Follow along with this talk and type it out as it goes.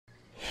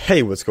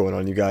Hey, what's going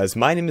on, you guys?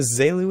 My name is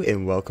Zaylu,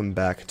 and welcome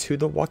back to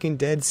The Walking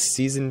Dead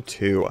Season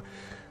 2.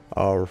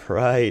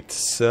 Alright,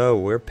 so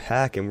we're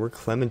Pack, and we're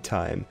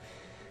Clementine.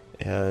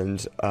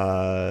 And,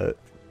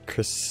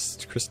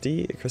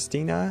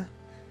 Christina?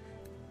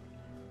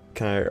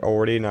 Can I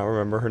already not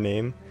remember her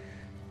name?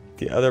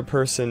 The other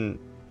person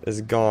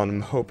is gone. I'm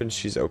hoping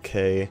she's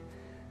okay.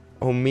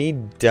 Omi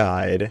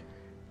died.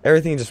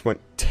 Everything just went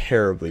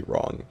terribly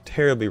wrong.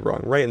 Terribly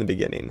wrong, right in the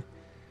beginning.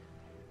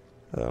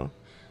 Oh.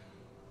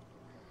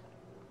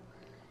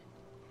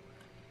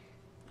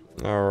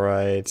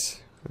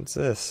 Alright, what's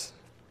this?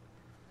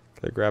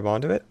 Can I grab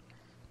onto it?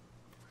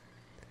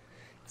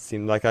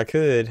 Seemed like I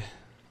could.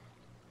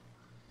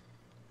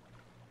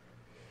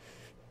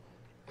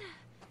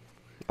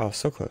 Oh,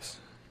 so close.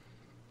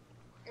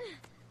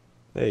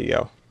 There you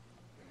go.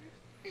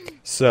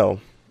 So,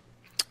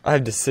 I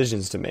have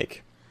decisions to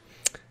make.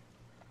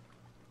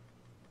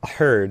 I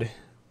heard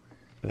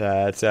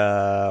that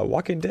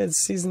Walking Dead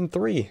Season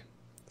 3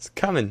 is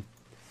coming.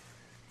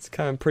 It's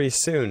coming pretty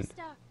soon.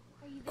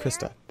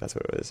 Krista, that's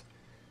what it is.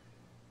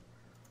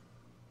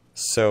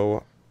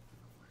 So,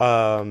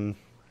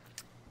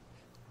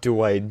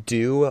 do I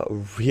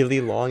do really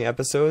long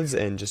episodes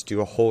and just do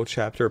a whole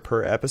chapter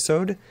per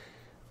episode?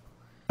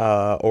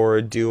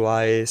 Or do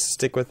I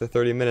stick with the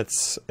 30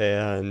 minutes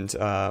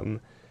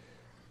and,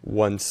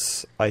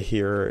 once I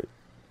hear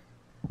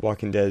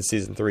Walking Dead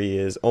Season 3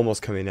 is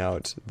almost coming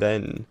out,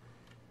 then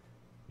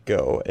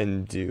go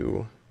and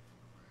do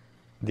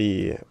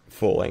the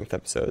full-length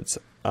episodes?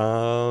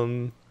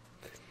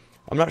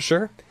 I'm not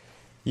sure.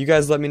 You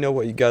guys let me know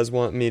what you guys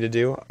want me to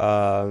do.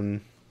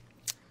 I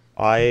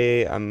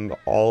am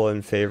all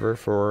in favor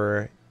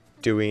for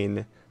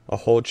doing a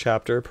whole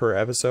chapter per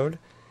episode.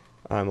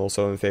 I'm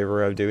also in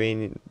favor of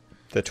doing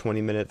the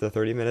 20-minute, the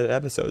 30-minute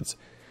episodes.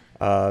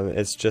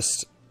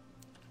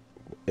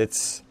 It's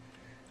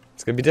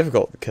gonna be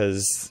difficult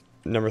because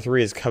number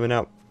 3 is coming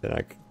out,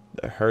 and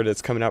I heard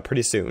it's coming out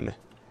pretty soon.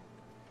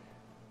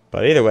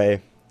 But either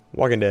way,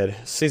 Walking Dead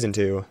Season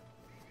 2.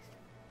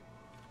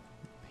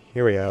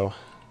 Here we go.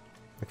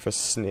 Look for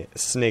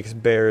snakes,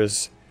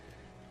 bears,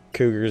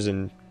 cougars,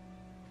 and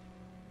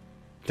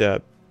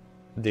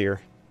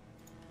deer.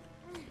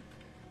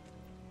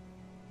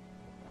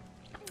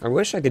 I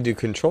wish I could do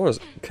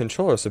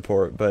controller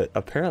support, but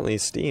apparently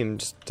Steam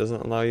just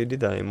doesn't allow you to do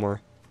that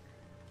anymore.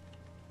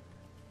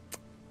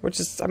 Which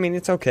is, I mean,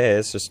 it's okay.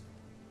 It's just,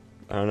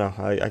 I don't know.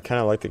 I kind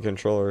of like the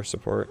controller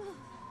support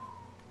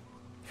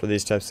for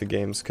these types of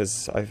games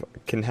because I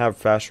can have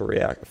faster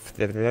reactions.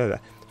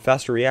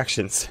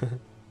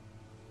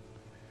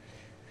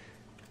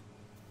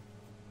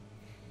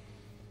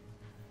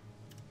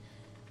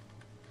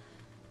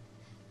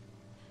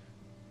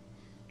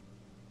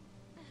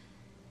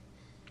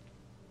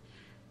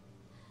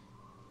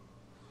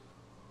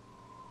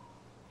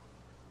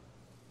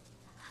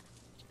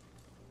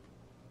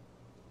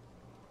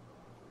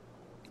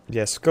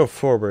 Yes, go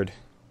forward.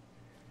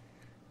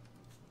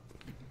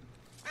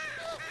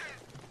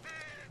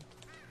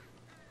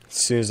 As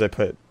soon as I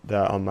put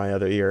that on my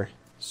other ear,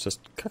 it's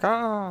just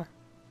caw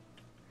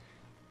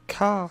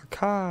caw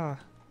caw.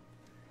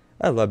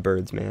 I love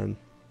birds, man.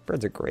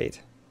 Birds are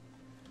great.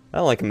 I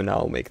don't like them in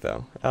Owl Make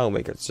though. Owl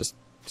Make is just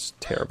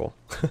terrible.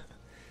 Is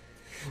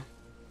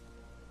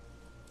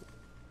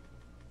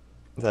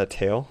that a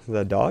tail? Is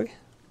that a dog?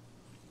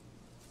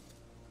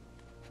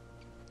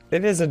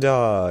 It is a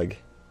dog.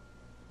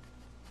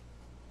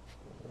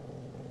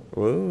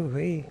 Whoa,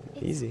 hey,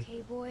 easy. It's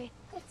okay, boy.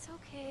 It's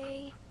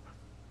okay.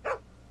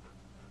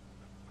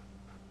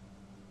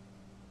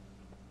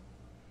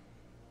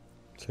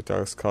 Check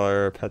dog's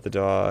collar, pet the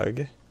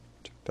dog.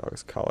 Check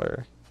dog's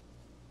collar.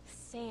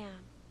 Sam.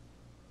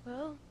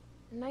 Well,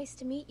 nice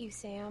to meet you,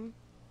 Sam.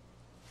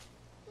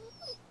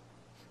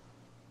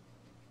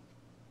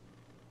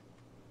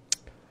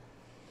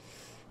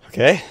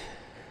 Okay.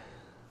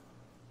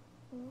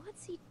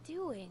 What's he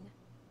doing?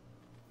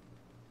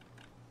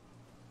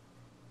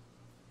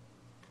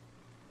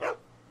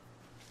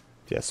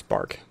 Yes,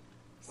 bark.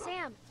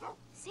 Sam!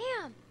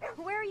 Sam!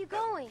 Where are you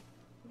going?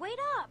 Wait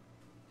up!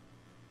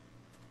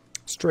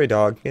 Stray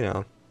dog, you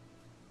know.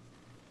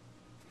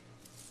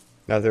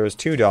 Now, if there was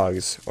 2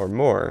 dogs or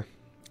more,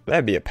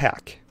 that'd be a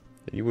pack.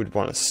 You would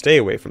want to stay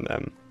away from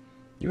them.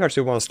 You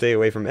actually want to stay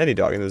away from any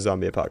dog in the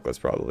zombie apocalypse,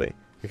 probably.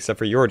 Except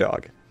for your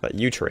dog, that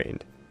you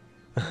trained.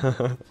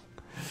 Hello?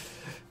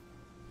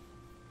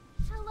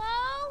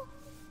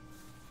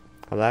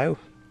 Hello?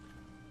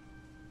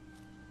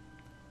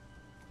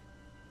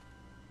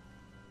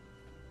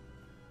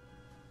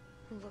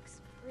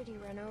 Looks pretty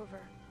run over.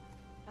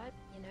 But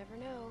you never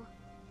know.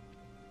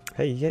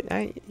 Hey, you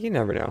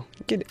never know.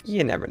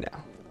 You never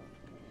know.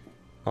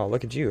 Oh,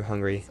 look at you,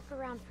 hungry. Let's look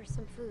around for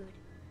some food.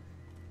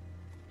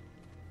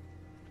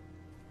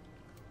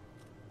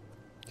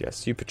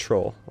 Yes, you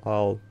patrol.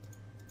 I'll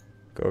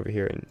go over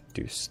here and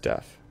do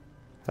stuff.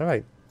 How do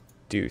I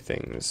do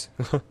things?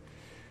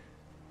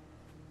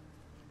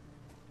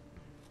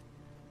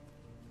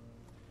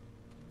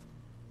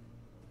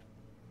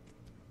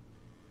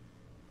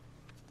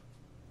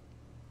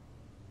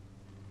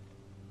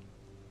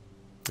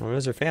 Oh,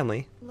 there's her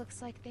family.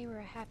 Looks like they were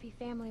a happy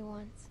family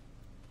once.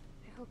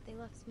 I hope they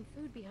left some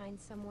food behind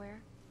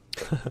somewhere.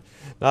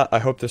 Not, I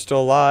hope they're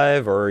still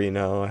alive, or, you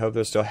know, I hope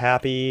they're still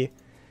happy,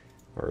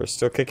 or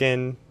still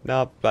kicking.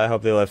 Nope, I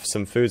hope they left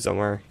some food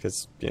somewhere,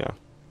 because, you know.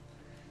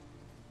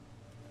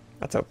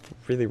 That's a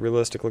really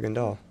realistic looking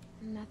doll.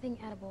 Nothing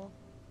edible.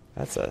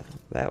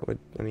 That would,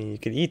 I mean, you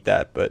could eat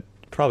that, but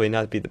probably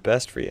not be the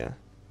best for you.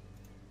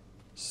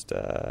 Just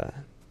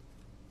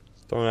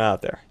throwing it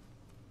out there.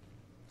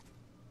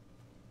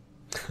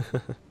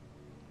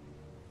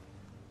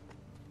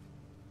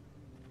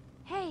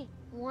 Hey,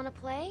 wanna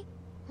play?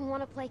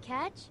 Wanna play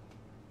catch?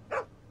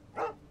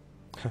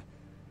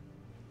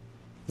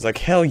 It's like,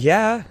 hell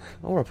yeah,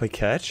 I want to play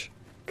catch.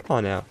 Come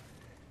on now.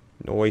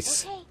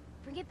 Noise. Okay,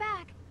 bring it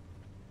back.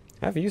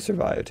 Have you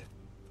survived?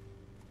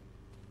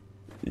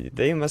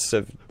 They must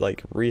have,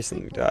 like,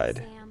 recently Good boy, died.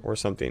 Sam. Or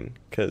something.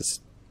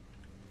 Because,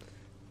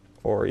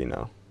 or, you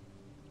know,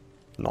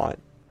 not.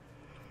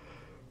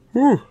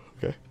 Whew.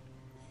 Okay.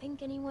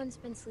 Think anyone's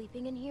been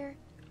sleeping in here?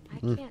 I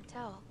can't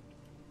tell.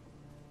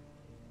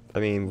 I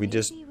mean, we Maybe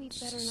just we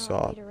better not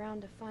saw. wait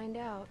around to find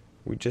out.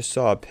 We just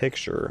saw a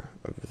picture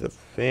of the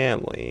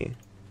family.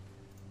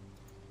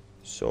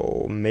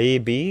 So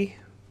maybe,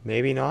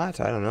 maybe not.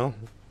 I don't know.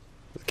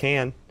 It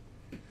can.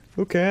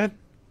 Who can?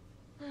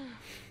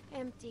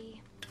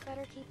 Empty.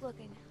 Better keep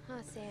looking,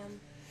 huh,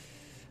 Sam?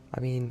 I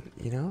mean,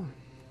 you know.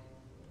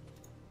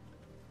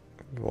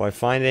 Will I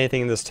find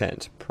anything in this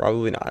tent?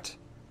 Probably not.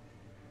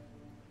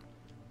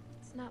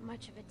 It's not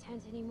much of a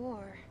tent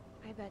anymore.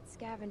 I bet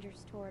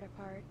scavengers tore it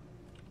apart.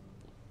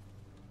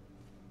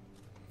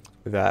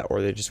 That,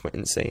 or they just went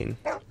insane.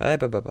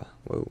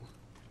 Whoa.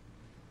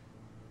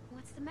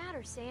 What's the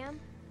matter, Sam?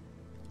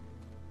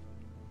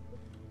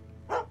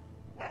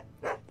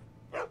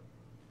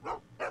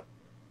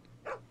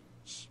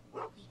 Shh,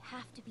 we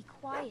have to be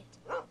quiet.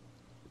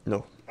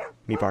 No.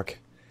 Me bark.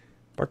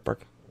 Bark,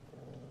 bark.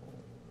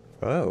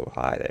 Oh,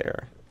 hi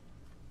there.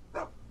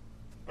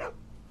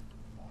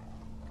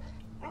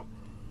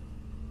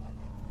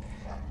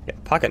 Yeah,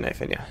 pocket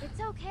knife in ya. It's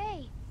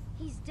okay.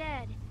 He's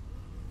dead.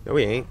 No,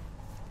 he ain't.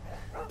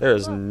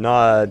 There's Look,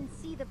 not. you can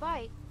see the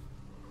bite.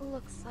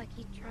 Looks like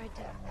he tried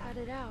to cut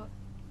it out.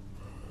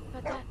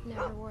 But that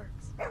never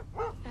works.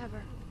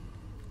 Ever.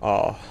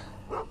 Oh.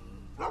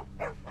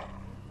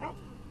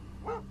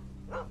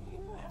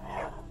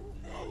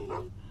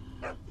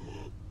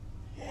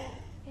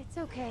 It's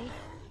okay.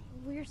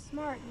 We're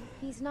smart and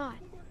he's not.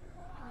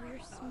 We're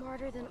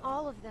smarter than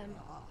all of them.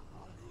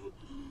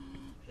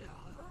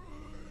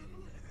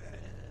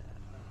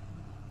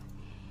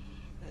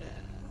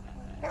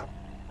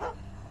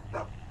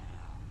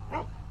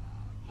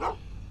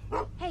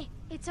 Hey,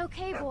 it's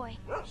okay, boy.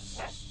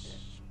 Shh.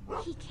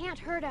 He can't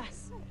hurt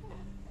us.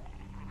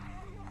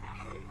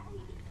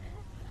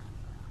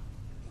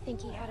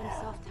 Think he had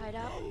himself tied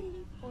up?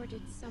 Or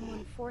did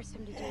someone force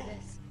him to do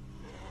this?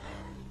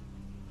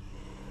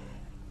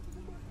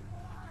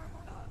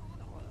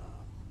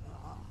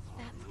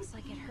 That looks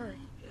like it hurt.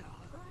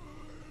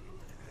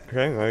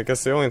 Okay, I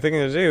guess the only thing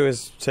to do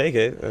is take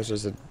it. That's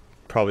just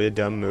probably a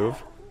dumb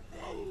move.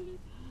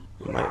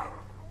 Might.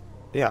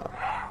 Yeah.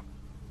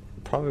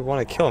 Probably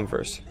want to kill him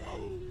first.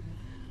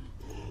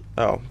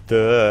 Oh,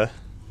 duh.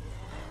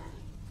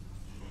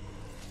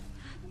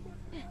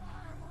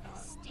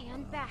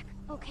 Stand back,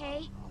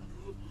 okay?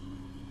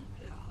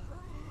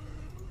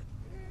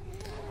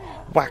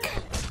 Whack.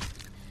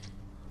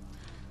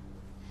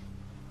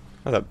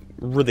 That's a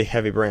really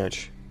heavy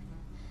branch.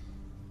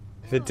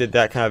 If it did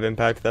that kind of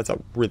impact, that's a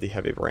really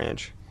heavy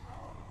branch.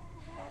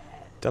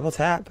 Double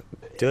tap.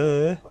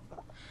 Duh.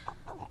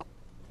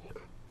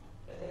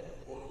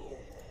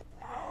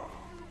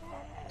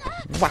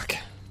 Whack.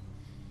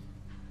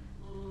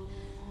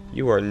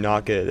 You are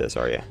not good at this,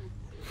 are you?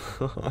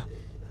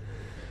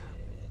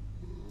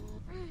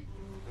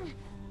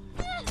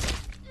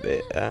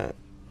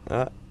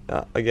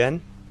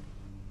 Again?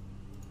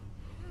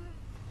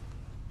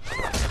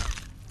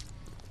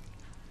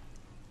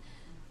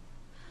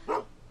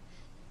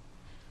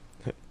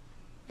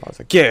 I was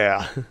like,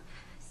 yeah!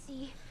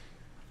 See?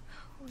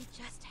 We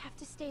just have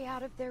to stay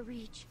out of their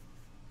reach.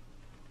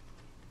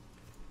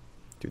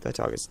 Dude, that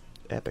dog is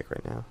epic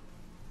right now.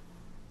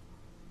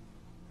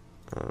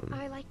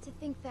 I like to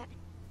think that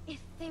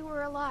if they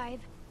were alive,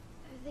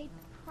 they'd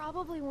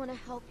probably want to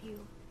help you.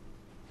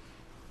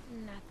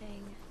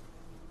 Nothing.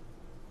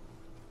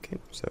 Okay,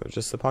 so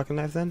just the pocket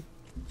knife then?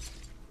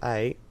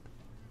 Aight.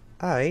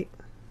 Aight.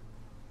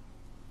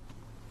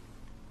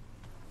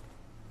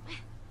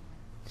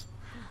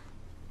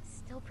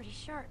 Still pretty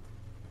sharp.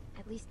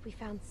 At least we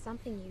found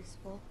something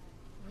useful.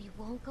 We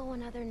won't go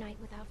another night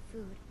without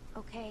food,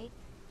 okay?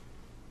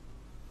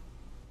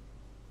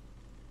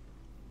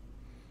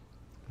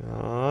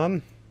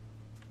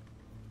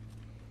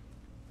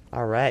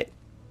 Alright.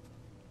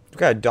 We've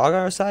got a dog on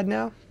our side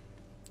now?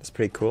 That's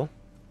pretty cool.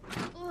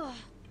 Ugh,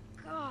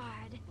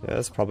 God. Yeah,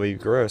 that's probably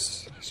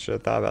gross. Should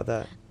have thought about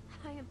that.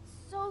 I am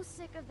so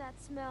sick of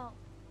that smell.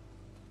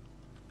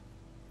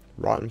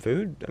 Rotten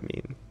food? I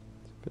mean,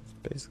 it's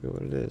basically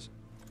what it is.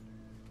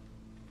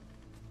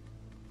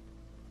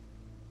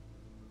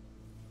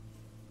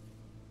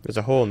 There's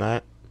a hole in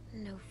that.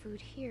 No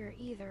food here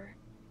either.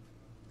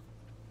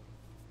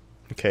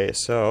 Okay,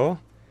 so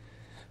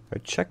I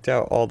checked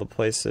out all the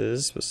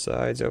places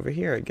besides over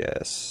here, I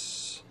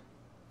guess.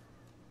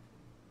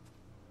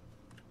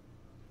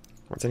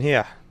 What's in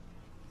here?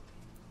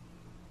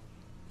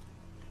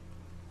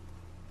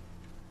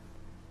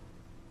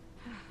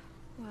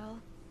 Well,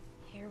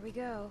 here we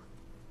go.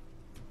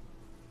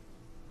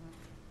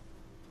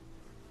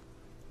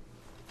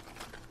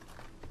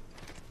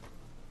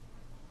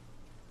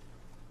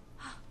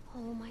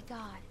 Oh my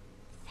god.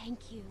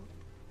 Thank you.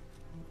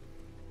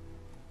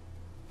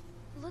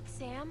 Look,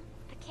 Sam.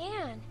 A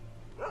can.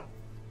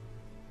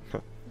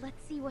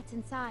 Let's see what's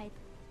inside.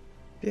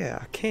 Yeah,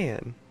 I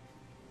can.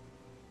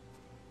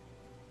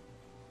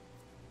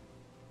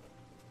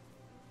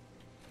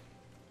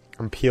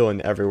 I'm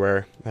peeling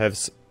everywhere. I have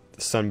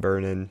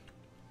sunburn and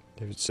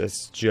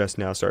it's just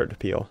now started to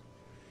peel.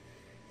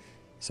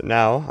 So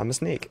now I'm a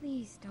snake.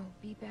 Please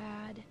don't be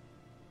bad.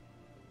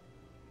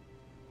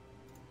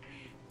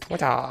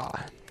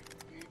 Wata!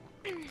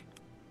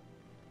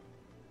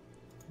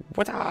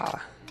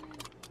 Wata!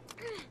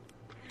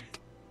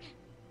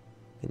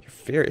 And you're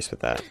furious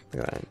with that.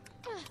 Look at that.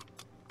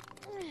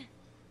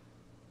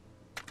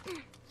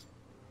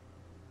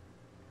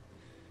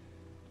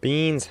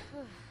 Beans.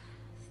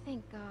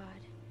 Thank God.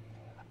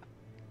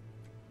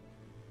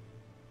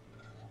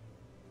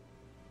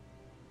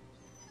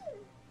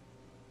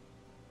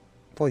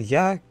 Well,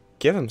 yeah,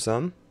 give him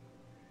some.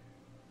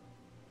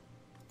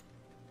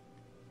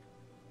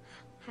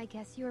 I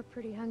guess you were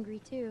pretty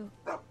hungry too.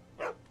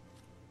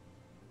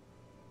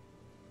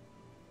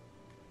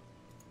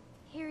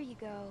 Here you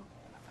go.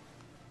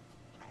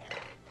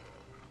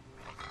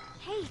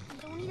 Hey,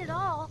 don't eat it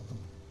all.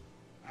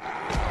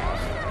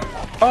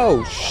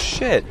 Oh,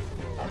 shit.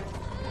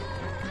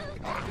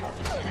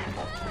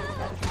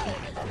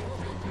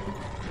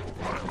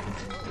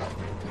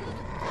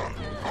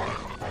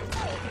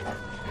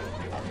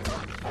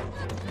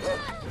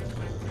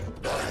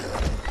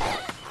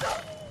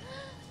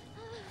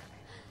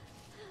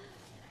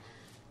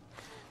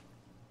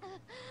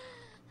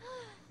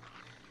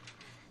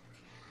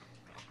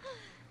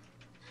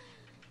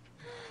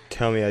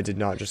 Tell me I did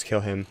not just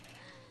kill him.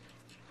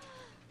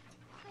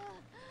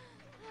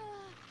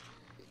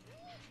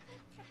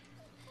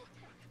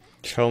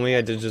 Tell me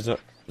I did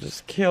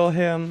just kill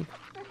him.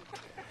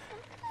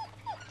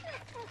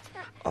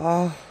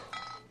 Oh.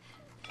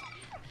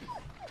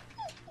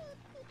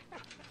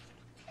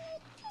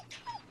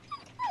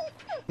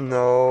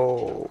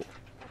 No.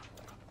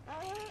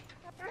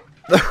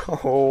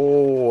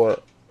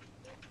 Oh.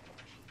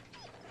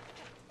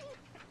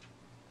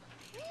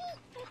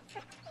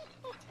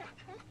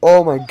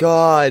 Oh my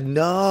God,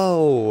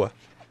 no.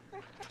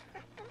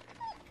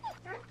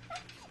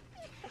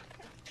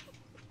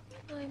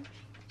 I'm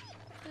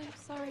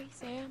sorry,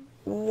 Sam.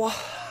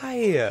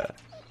 Why?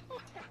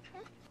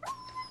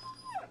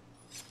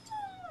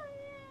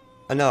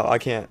 No, I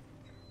can't.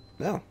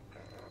 No.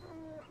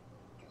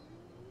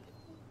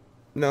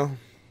 No.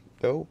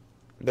 No.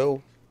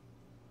 No.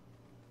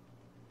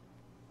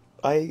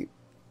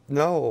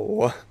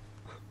 No.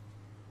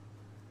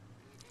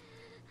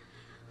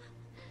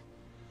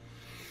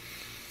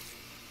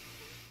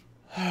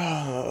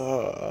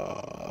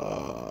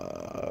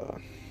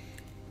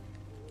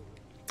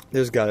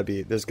 There's gotta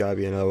be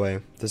another way.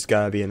 There's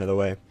gotta be another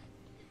way.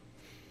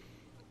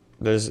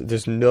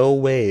 There's no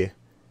way.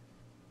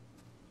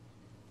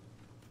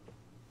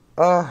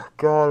 Oh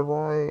God,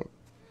 why?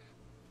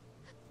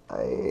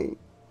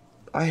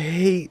 I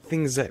hate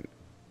things that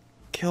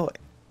kill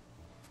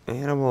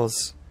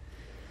animals.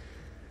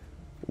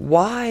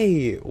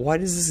 Why? Why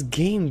does this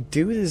game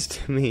do this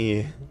to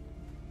me?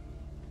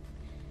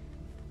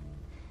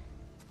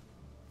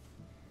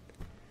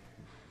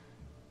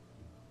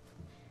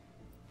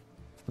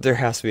 There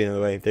has to be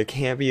another way. There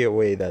can't be a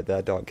way that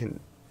that dog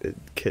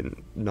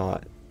can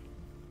not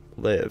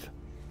live.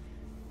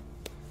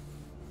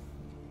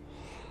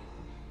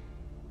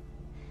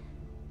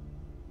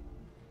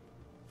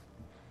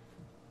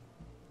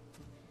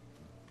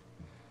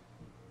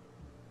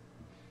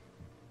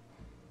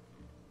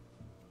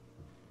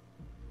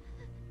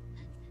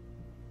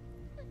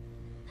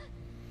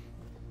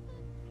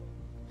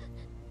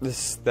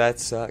 That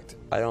sucked.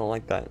 I don't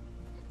like that.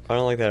 I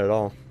don't like that at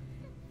all.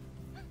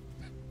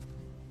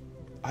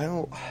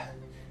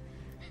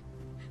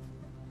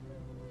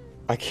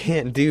 I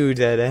can't do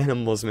dead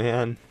animals,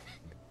 man.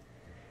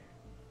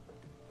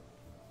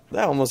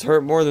 That almost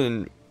hurt more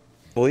than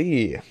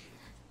Lee.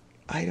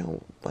 I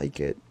don't like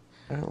it.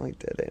 I don't like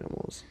dead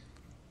animals.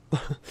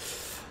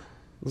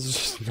 This is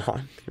just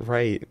not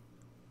right.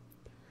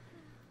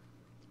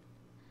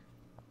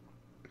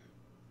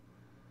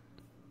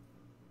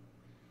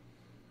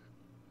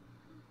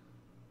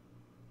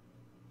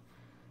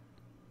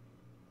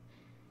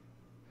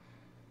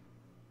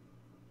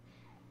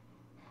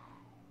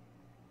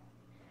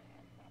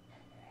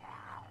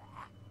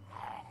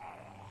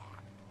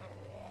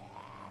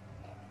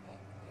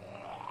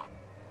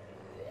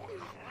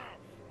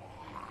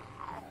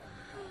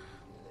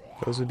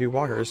 Those would be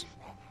walkers.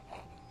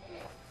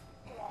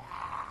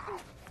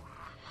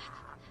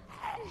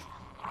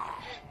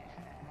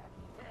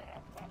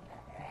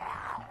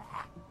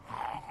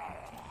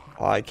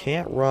 Oh, I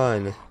can't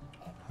run.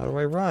 How do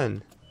I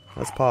run?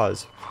 Let's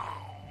pause.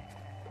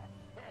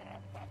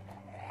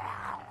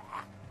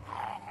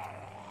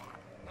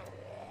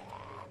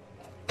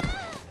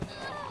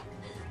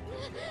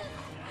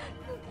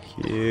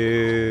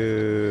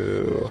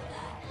 Q.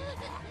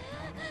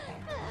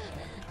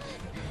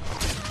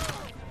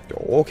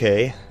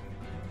 Okay.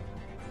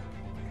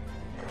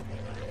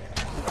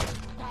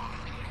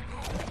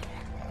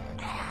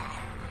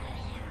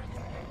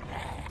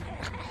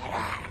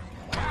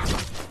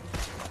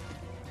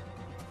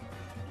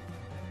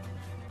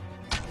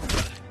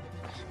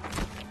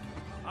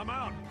 I'm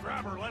out.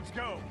 Grab her. Let's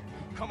go.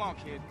 Come on,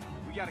 kid.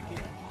 We gotta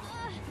get.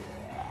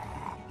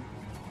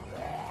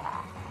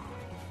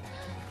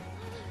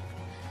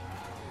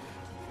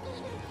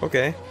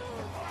 Okay.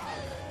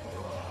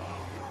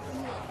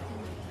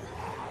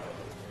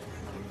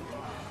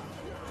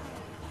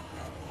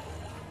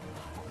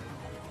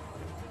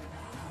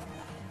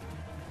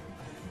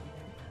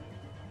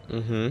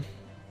 Mm-hmm.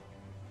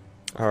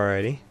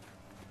 Alrighty.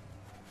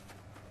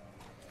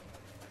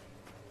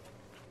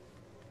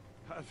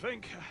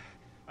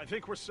 I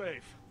think we're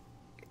safe.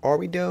 Are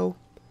we though?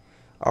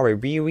 Are we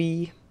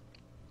really?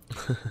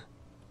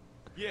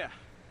 Yeah,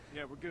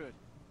 we're good.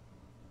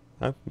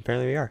 Oh,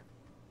 apparently we are.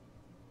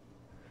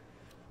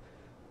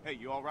 Hey,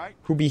 you all right?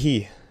 Who be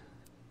he?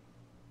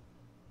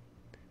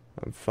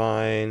 I'm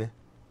fine.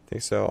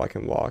 Think so. I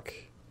can walk.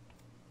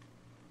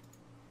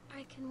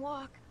 I can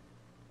walk.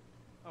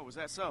 Oh, was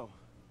that so?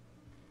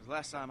 'Cause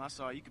last time I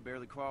saw you, you could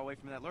barely crawl away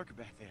from that lurker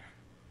back there.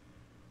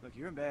 Look,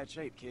 you're in bad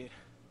shape, kid.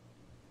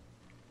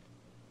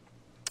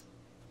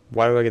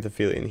 Why do I get the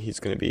feeling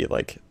he's gonna be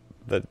like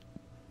the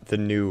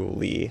new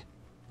Lee,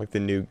 like the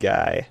new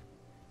guy,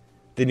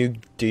 the new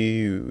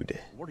dude?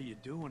 What are you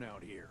doing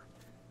out here?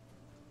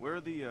 Where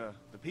are the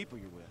people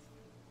you're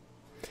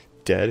with?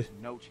 Dead? There's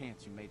no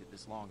chance you made it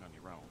this long on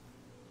your own.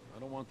 I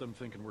don't want them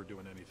thinking we're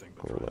doing anything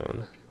but We're trying to alone.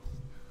 help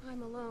you.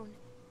 I'm alone.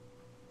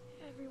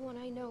 Everyone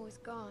I know is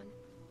gone.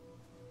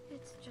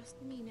 It's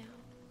just me now.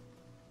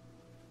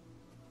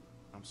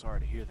 I'm sorry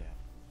to hear that.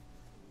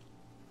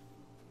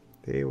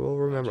 They will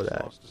remember I just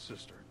that. lost a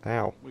sister.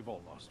 Ow. We've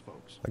all lost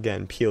folks.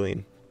 Again,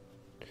 peeling.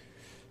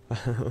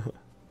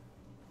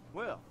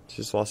 Well,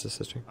 Just lost his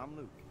sister. I'm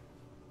Luke.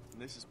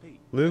 And this is Pete.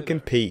 Luke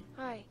and Pete.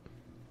 Hi.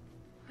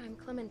 I'm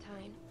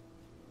Clementine.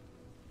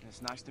 And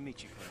it's nice to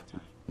meet you,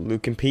 Clementine.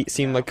 Luke and Pete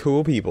seem like cool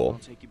I'll people.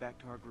 take you back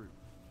to our group.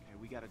 Okay,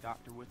 we got a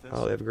doctor with us.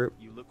 Oh, they have a group.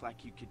 You look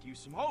like you could use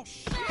some. Oh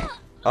shit!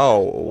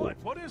 Oh.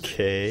 What is it?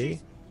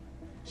 Okay.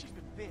 She's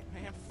been bit,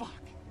 man. Fuck.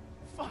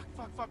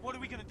 What are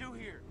we gonna do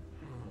here?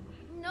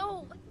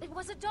 No, it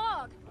was a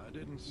dog. I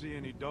didn't see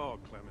any dog,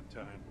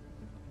 Clementine.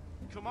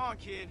 Come on,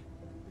 kid.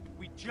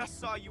 We just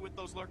saw you with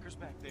those lurkers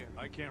back there.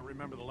 I can't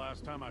remember the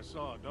last time I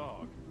saw a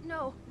dog.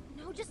 No,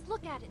 just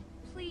look at it,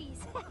 please.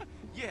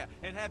 Yeah,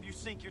 and have you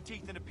sink your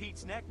teeth into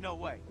Pete's neck? No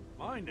way.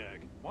 Mind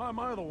egg? Why am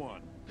I the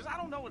one? Because I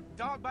don't know a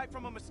dog bite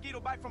from a mosquito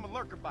bite from a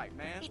lurker bite,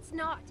 man. It's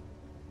not.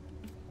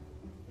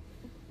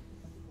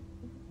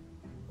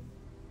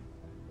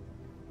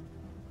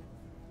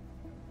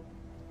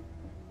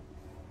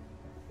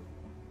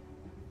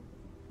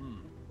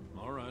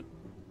 All right.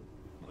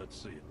 Let's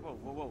see it.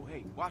 Whoa,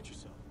 hey, watch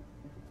yourself.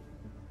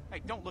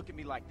 Hey, don't look at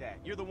me like that.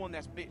 You're the one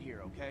that's bit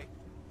here,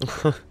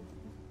 okay?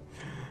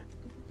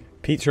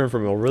 Pete turned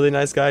from a really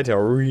nice guy to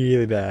a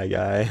really bad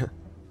guy.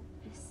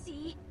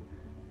 See?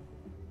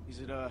 Is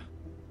it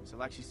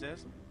like she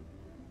says?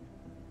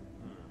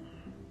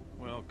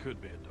 Well,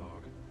 could be a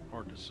dog.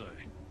 Hard to say.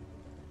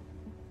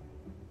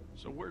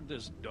 So where'd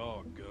this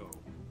dog go?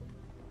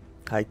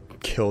 I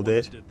killed Who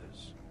it. did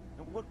this?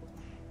 And what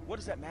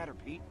does that matter,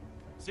 Pete?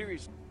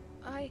 Seriously.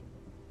 I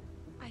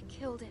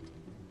killed it.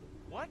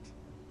 What?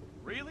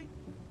 Really?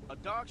 A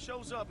dog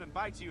shows up and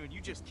bites you and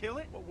you just kill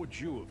it? What would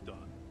you have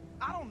done?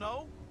 I don't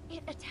know.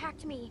 It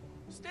attacked me.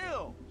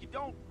 Still, you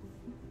don't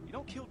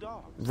kill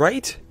dogs.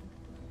 Right?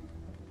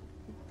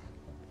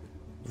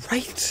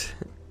 Right?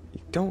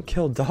 You don't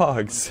kill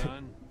dogs.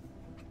 Clementine,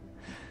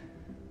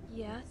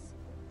 Yes?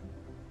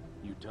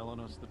 you telling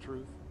us the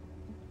truth?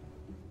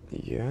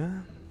 Yeah?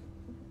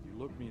 You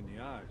look me in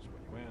the eyes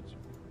when you answer.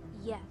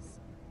 Yes.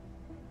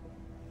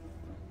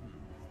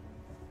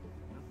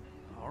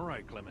 All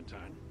right,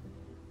 Clementine.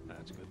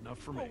 That's good enough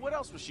for me. Well, what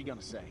else was she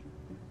gonna say?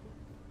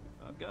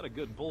 I've got a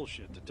good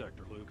bullshit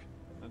detector, Luke.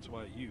 That's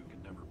why you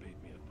can never beat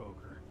me at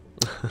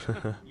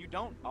poker. You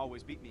don't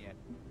always beat me at.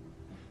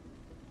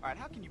 All right,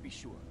 how can you be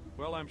sure?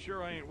 Well, I'm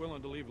sure I ain't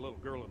willing to leave a little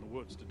girl in the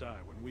woods to die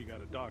when we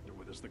got a doctor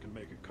with us that can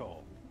make a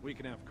call. We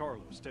can have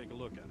Carlos take a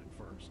look at it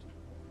first.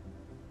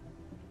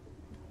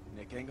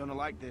 Nick ain't gonna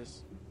like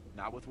this.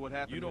 Not with what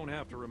happened. You don't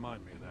have to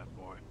remind me of that,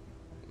 boy.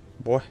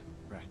 Boy.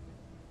 Right.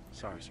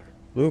 Sorry, sir.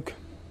 Luke.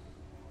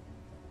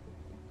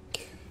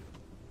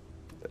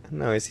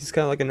 No, he's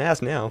kind of like an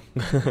ass now.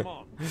 Come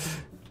on.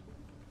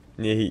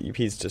 Yeah,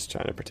 he's just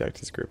trying to protect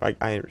his group. I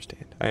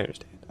understand.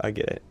 I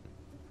get it.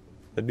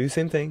 I do the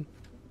same thing.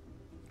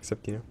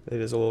 Except, you know, it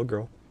is a little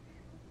girl.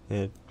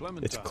 And it's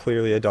Clementine,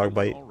 clearly a dog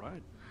bite. All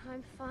right.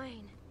 I'm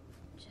fine.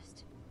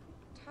 Just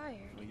tired.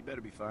 tired. Well, you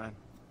better be fine,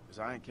 because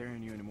I ain't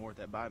carrying you anymore with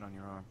that bite on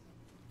your arm.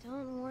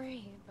 Don't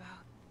worry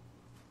about.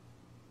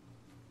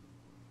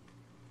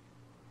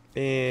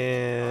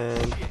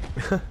 And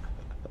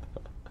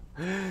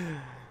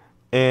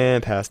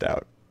and passed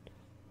out.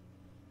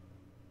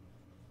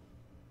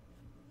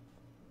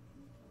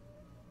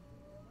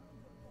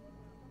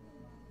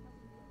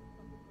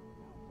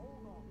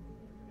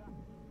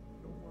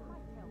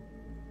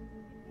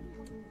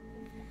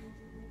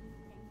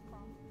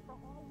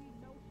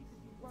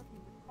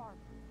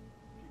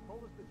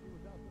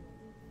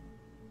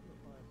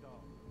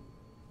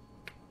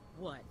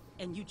 What?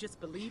 And you just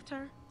believed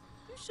her?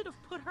 You should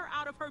have put her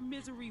out of her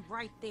misery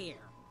right there.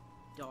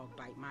 Dog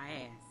bite my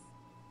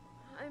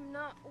ass. I'm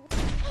not.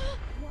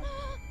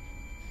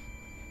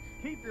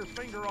 Keep your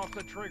finger off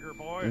the trigger,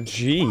 boy.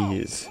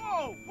 Jeez.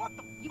 Whoa! What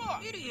the You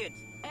fuck? idiot!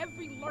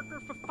 Every lurker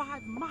for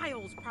 5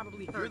 miles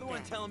probably heard You're the one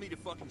that. telling me to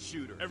fucking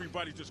shoot her.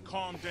 Everybody just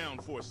calm down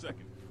for a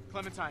second.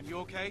 Clementine, you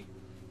okay?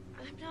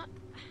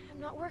 I'm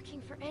not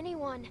working for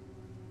anyone.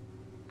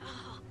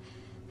 Oh,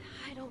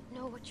 I don't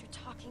know what you're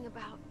talking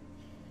about.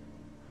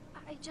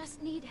 I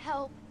just need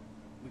help.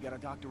 We got a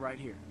doctor right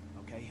here,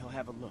 okay? He'll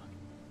have a look.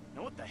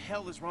 Now what the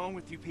hell is wrong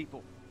with you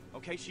people?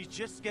 Okay, she's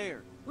just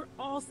scared. We're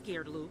all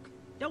scared, Luke.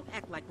 Don't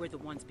act like we're the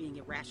ones being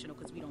irrational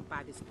because we don't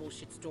buy this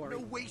bullshit story.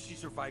 No way she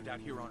survived out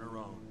here on her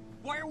own.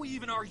 Why are we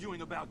even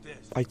arguing about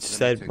this? I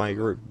said my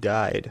group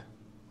died.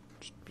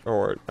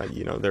 Or,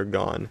 you know, they're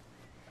gone.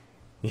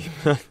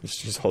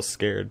 She's all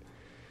scared.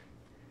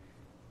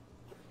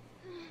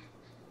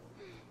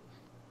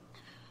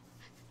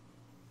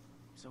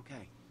 It's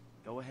okay.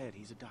 Go ahead,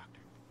 he's a doctor.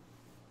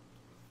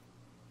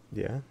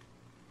 Yeah.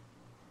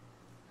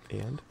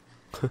 And?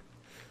 Damn,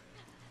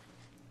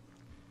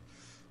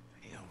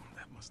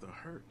 that must have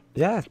hurt.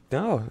 Yeah,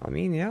 no, I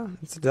mean, yeah,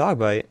 it's a dog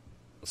bite.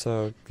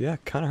 So, yeah,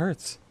 kind of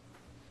hurts.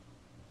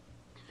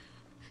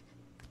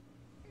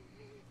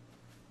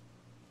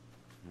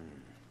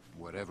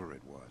 Whatever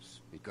it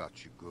was, it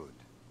got you good.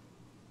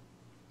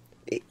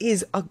 It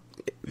is a...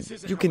 This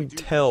isn't You how we can do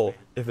things, tell man.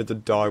 if it's a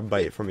dog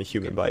bite from a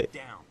human bite.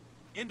 Down.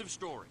 End of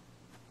story.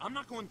 I'm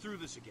not going through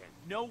this again.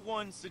 No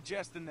one's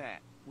suggesting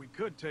that. We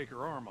could take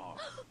her arm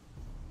off.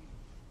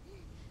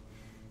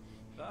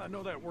 I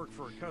know that worked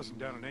for a cousin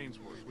down in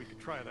Ainsworth. We could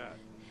try that.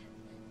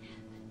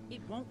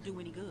 It won't do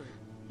any good.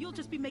 You'll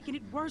just be making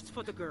it worse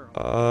for the girl.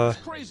 It's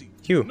crazy.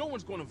 you. No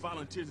one's going to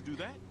volunteer to do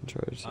that. In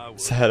charge. I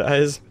would. Sad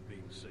eyes. It'd be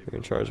safer. You're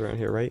in charge around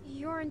here, right?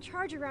 You're in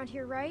charge around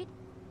here, right?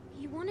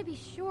 You want to be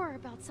sure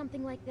about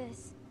something like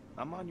this.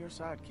 I'm on your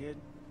side, kid.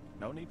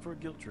 No need for a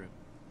guilt trip.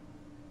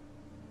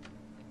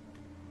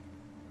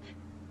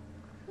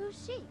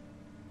 Who's she?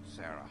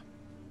 Sarah,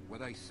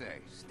 what I say,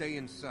 stay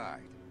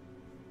inside.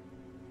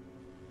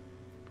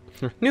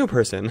 New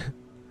person. Here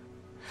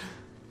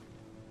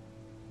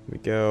we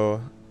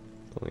go.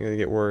 Only gonna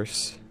get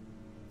worse.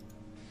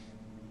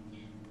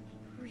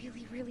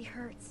 Really, really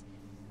hurts.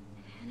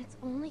 And it's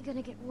only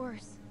gonna get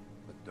worse.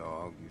 A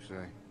dog, you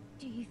say?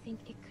 Do you think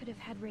it could have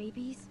had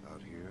rabies?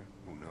 Out here?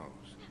 Who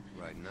knows?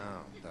 Right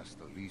now, that's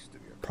the least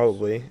of your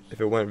Probably, concerns.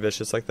 if it went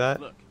vicious like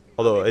that. Look.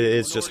 Although I it may be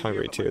is just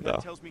minority hungry here, but too, my gut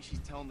though. tells me she's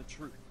telling the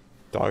truth.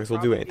 Dogs will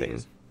do Probably anything.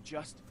 is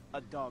just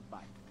a dog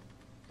bite.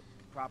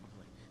 Probably.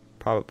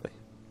 Probably.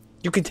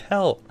 You can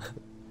tell.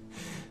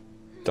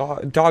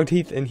 Dog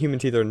teeth and human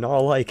teeth are not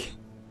alike.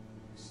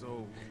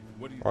 So,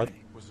 what do you Are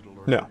think? Was it a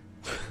lurker? No.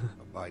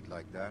 A bite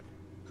like that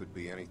could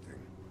be anything.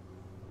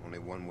 Only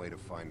one way to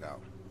find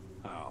out.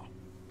 How?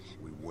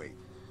 We wait.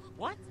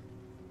 What?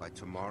 By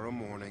tomorrow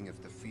morning,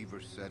 if the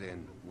fever set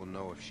in, we'll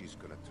know if she's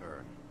gonna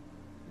turn.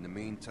 In the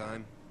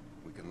meantime,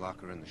 we can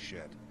lock her in the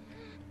shed.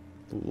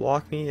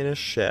 Lock me in a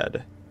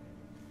shed.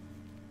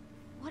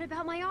 What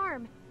about my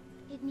arm?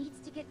 It needs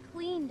to get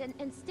cleaned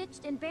and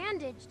stitched and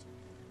bandaged.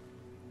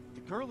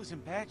 The girl is in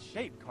bad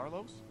shape,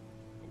 Carlos.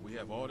 Well, we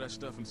have all that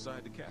stuff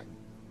inside the cabin.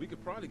 We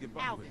could probably get by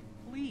with Alvin,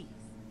 it. please.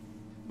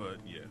 But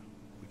yeah,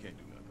 we can't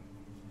do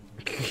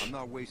nothing. I'm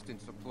not wasting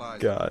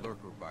supplies God. on a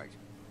lurker bite.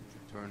 If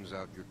it turns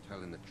out you're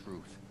telling the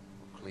truth,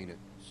 we'll clean it,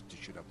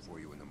 stitch it up for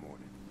you in the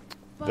morning.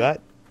 But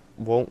That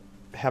won't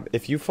happen.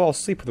 If you fall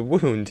asleep with a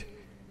wound,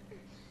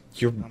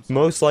 you're I'm sorry.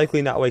 most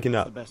likely not waking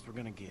That's up. the best we're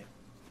gonna get.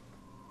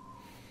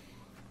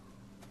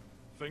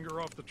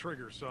 Finger off the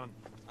trigger, son.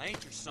 I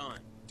ain't your son.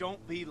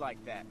 Don't be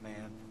like that,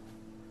 man.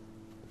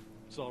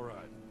 It's all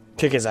right.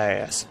 Kick his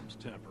ass. Mom's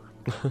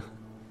temper.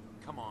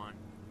 Come on.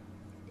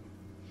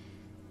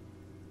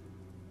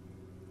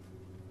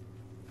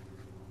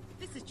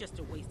 This is just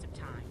a waste of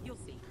time. You'll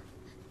see.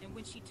 And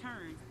when she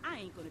turns, I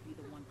ain't gonna be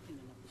the one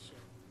cleaning up the shit.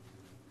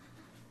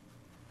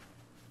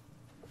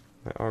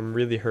 My arm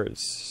really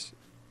hurts.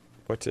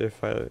 What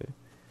if I...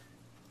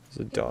 It's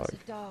a it dog. was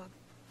a dog.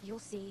 You'll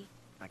see.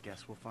 I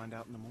guess we'll find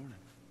out in the morning.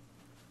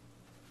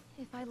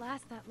 If I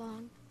last that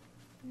long,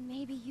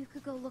 maybe you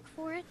could go look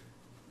for it?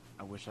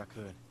 I wish I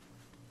could.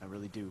 I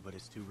really do, but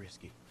it's too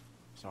risky.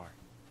 Sorry.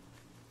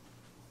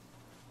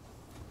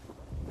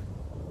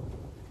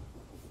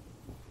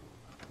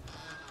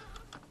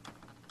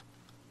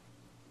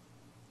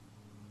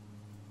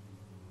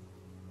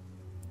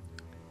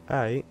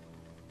 Alright.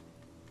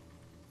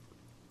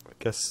 I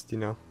guess, you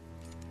know,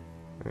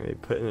 I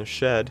put in a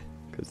shed,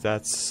 because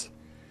that's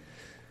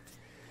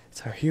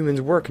how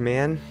humans work,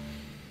 man.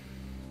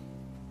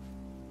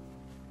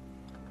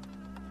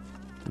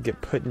 You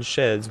get put in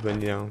sheds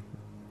when, you know,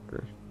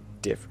 we're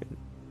different.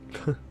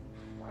 Why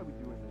are we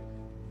doing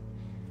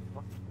this?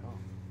 Fucking dumb.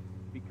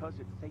 Because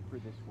it's safer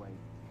this way,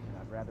 and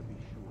I'd rather be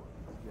sure.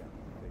 Yeah,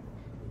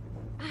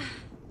 safer.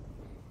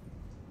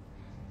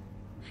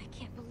 I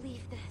can't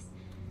believe this.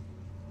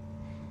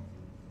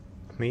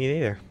 Me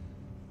neither.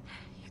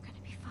 You're gonna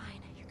be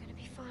fine. You're gonna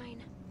be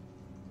fine.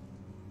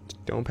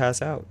 Don't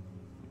pass out.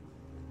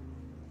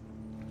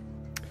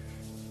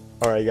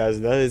 Alright guys,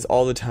 that is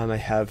all the time I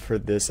have for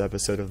this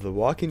episode of The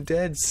Walking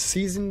Dead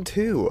Season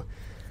 2.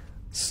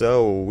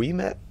 So, we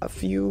met a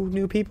few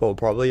new people,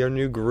 probably our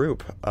new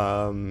group,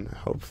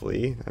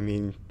 hopefully. I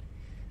mean,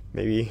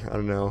 maybe, I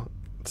don't know.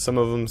 Some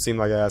of them seem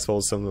like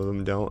assholes, some of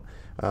them don't.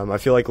 I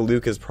feel like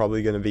Luke is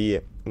probably going to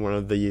be one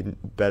of the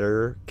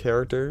better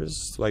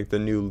characters, like the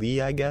new Lee,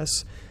 I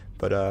guess.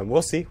 But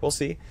we'll see.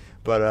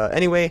 But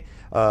anyway,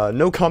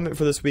 no comment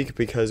for this week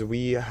because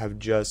we have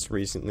just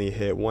recently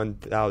hit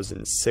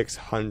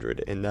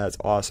 1,600, and that's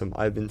awesome.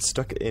 I've been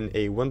stuck in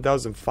a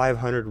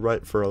 1,500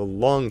 rut for a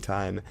long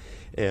time,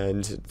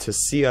 and to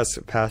see us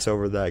pass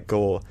over that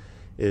goal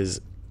is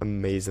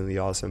amazingly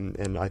awesome,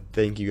 and I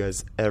thank you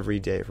guys every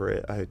day for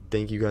it. I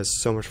thank you guys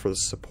so much for the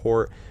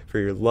support, for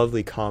your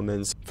lovely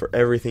comments, for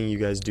everything you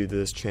guys do to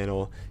this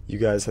channel. You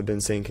guys have been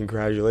saying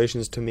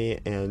congratulations to me,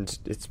 and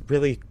it's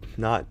really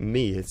not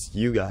me, it's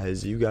you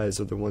guys. You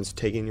guys are the ones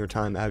taking your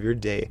time out of your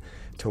day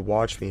to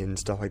watch me and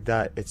stuff like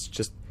that.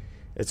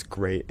 It's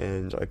great,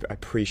 and I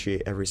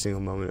appreciate every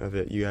single moment of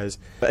it, you guys.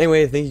 But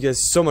anyway, thank you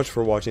guys so much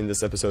for watching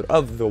this episode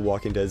of The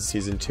Walking Dead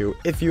Season 2.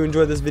 If you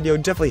enjoyed this video,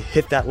 definitely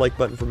hit that like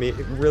button for me.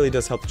 It really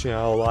does help the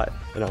channel a lot,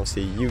 and I'll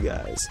see you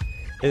guys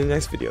in the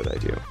next video that I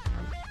do.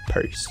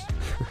 Peace.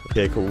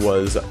 Kick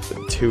was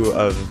two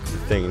of the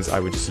things I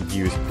would just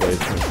use Blaze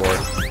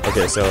for.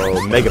 Okay, so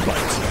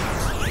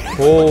Megabyte.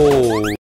 Oh.